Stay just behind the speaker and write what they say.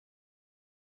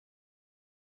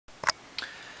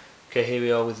Okay, here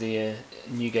we are with the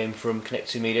new game from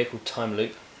Connect2Media called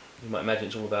Timeloop. You might imagine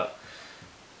it's all about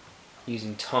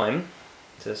using time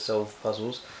to solve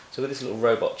puzzles. So with this little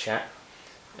robot chap,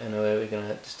 and we're going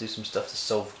to just do some stuff to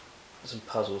solve some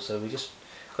puzzles. So we just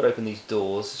got to open these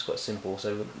doors. It's quite simple.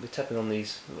 So we're tapping on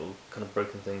these little kind of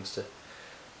broken things to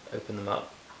open them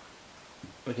up.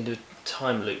 We can do a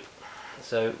time loop.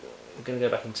 So we're going to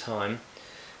go back in time.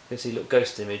 You can see a little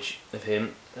ghost image of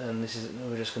him, and this is,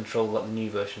 we just control like the new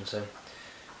version, so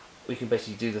we can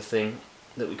basically do the thing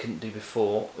that we couldn't do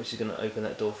before, which is going to open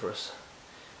that door for us.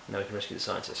 Now we can rescue the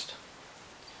scientist.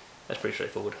 That's pretty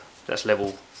straightforward. That's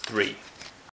level 3.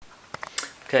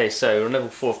 Okay, so we're on level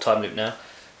 4 of time loop now.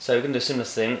 So we're going to do a similar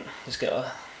thing. Let's get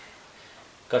our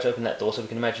guy to open that door, so we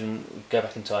can imagine we go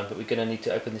back in time, but we're going to need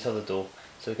to open this other door.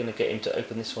 So we're going to get him to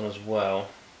open this one as well,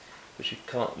 which we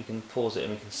can't. We can pause it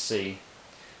and we can see.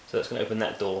 So that's going to open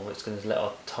that door. It's going to let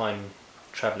our time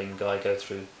travelling guy go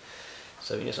through.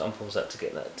 So we just unpause that to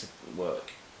get that to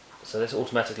work. So this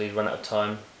automatically run out of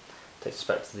time. Takes us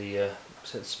back to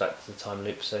the time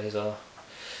loop. So here's our.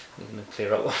 We're going to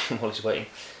clear up while he's waiting.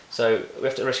 So we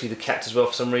have to rescue the cat as well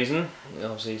for some reason.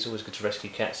 Obviously, it's always good to rescue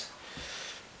cats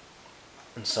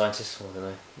and scientists. Well, I don't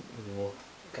know, maybe more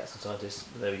cats and scientists.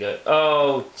 There we go.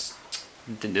 Oh,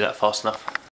 didn't do that fast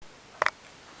enough.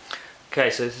 Okay,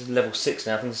 so this is level 6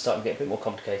 now. Things are starting to get a bit more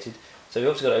complicated. So we've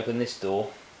obviously got to open this door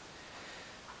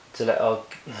to let our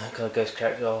kind of ghost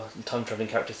character, our time travelling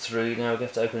character through. Now we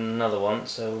have to open another one,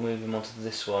 so we'll move him onto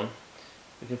this one.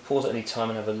 We can pause at any time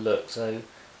and have a look. So,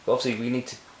 but obviously we need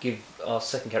to give our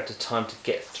second character time to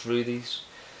get through these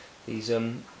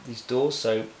doors.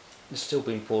 So it's still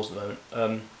being paused at the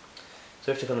moment. So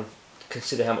we have to kind of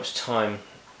consider how much time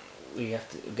we're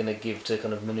going to give to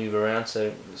kind of manoeuvre around.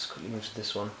 So let's quickly move to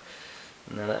this one.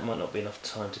 Now that might not be enough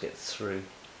time to get through.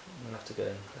 We'll have to go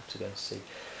and see.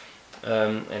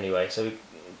 Anyway, so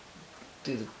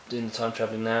we're doing the time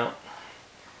travelling now.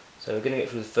 So we're going to get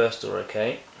through the first door,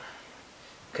 okay?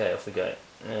 Okay, off we go.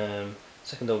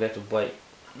 Second door we have to wait.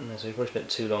 So we probably spent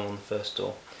too long on the first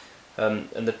door. And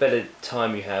the better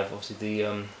time you have, obviously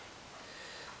you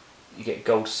get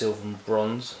gold, silver, and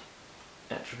bronze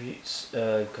attributes,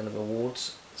 kind of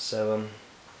awards. So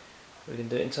we can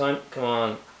do it in time. Come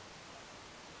on.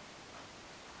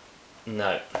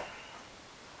 No.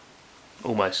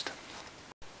 Almost.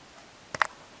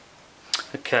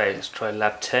 Okay, let's try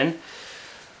lab 10.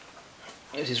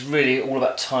 This is really all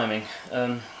about timing.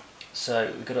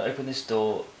 So we've got to open this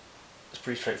door. It's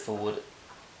pretty straightforward.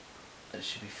 It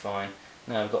should be fine.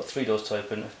 Now we've got 3 doors to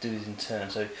open. I have to do these in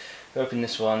turn. So we open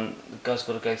this one. The guy's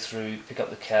got to go through, pick up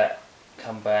the cat,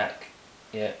 come back.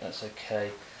 Yeah, that's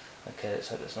okay. Okay, let's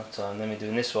hope that's enough time. Then we're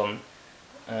doing this one.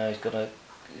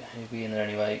 He'll be in there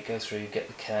anyway. Go through, get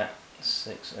the cat.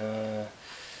 6, and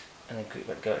then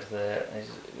go to there.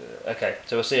 Okay,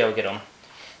 so we'll see how we get on.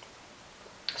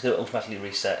 It's going to automatically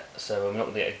reset, so I'm not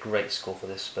going to get a great score for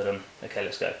this, but okay,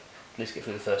 let's go. At least get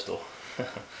through the first door.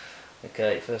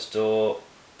 Okay, first door.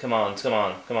 Come on,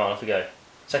 off we go.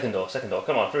 Second door,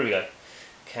 come on, through we go.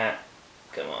 Cat,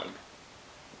 come on.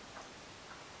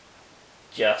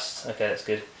 Just, okay, that's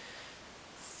good.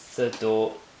 Third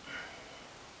door.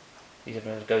 He's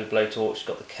going to go with the blowtorch,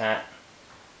 got the cat.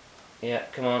 Yeah,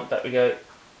 come on, back we go.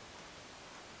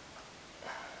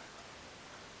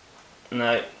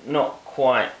 No, not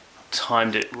quite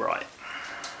timed it right.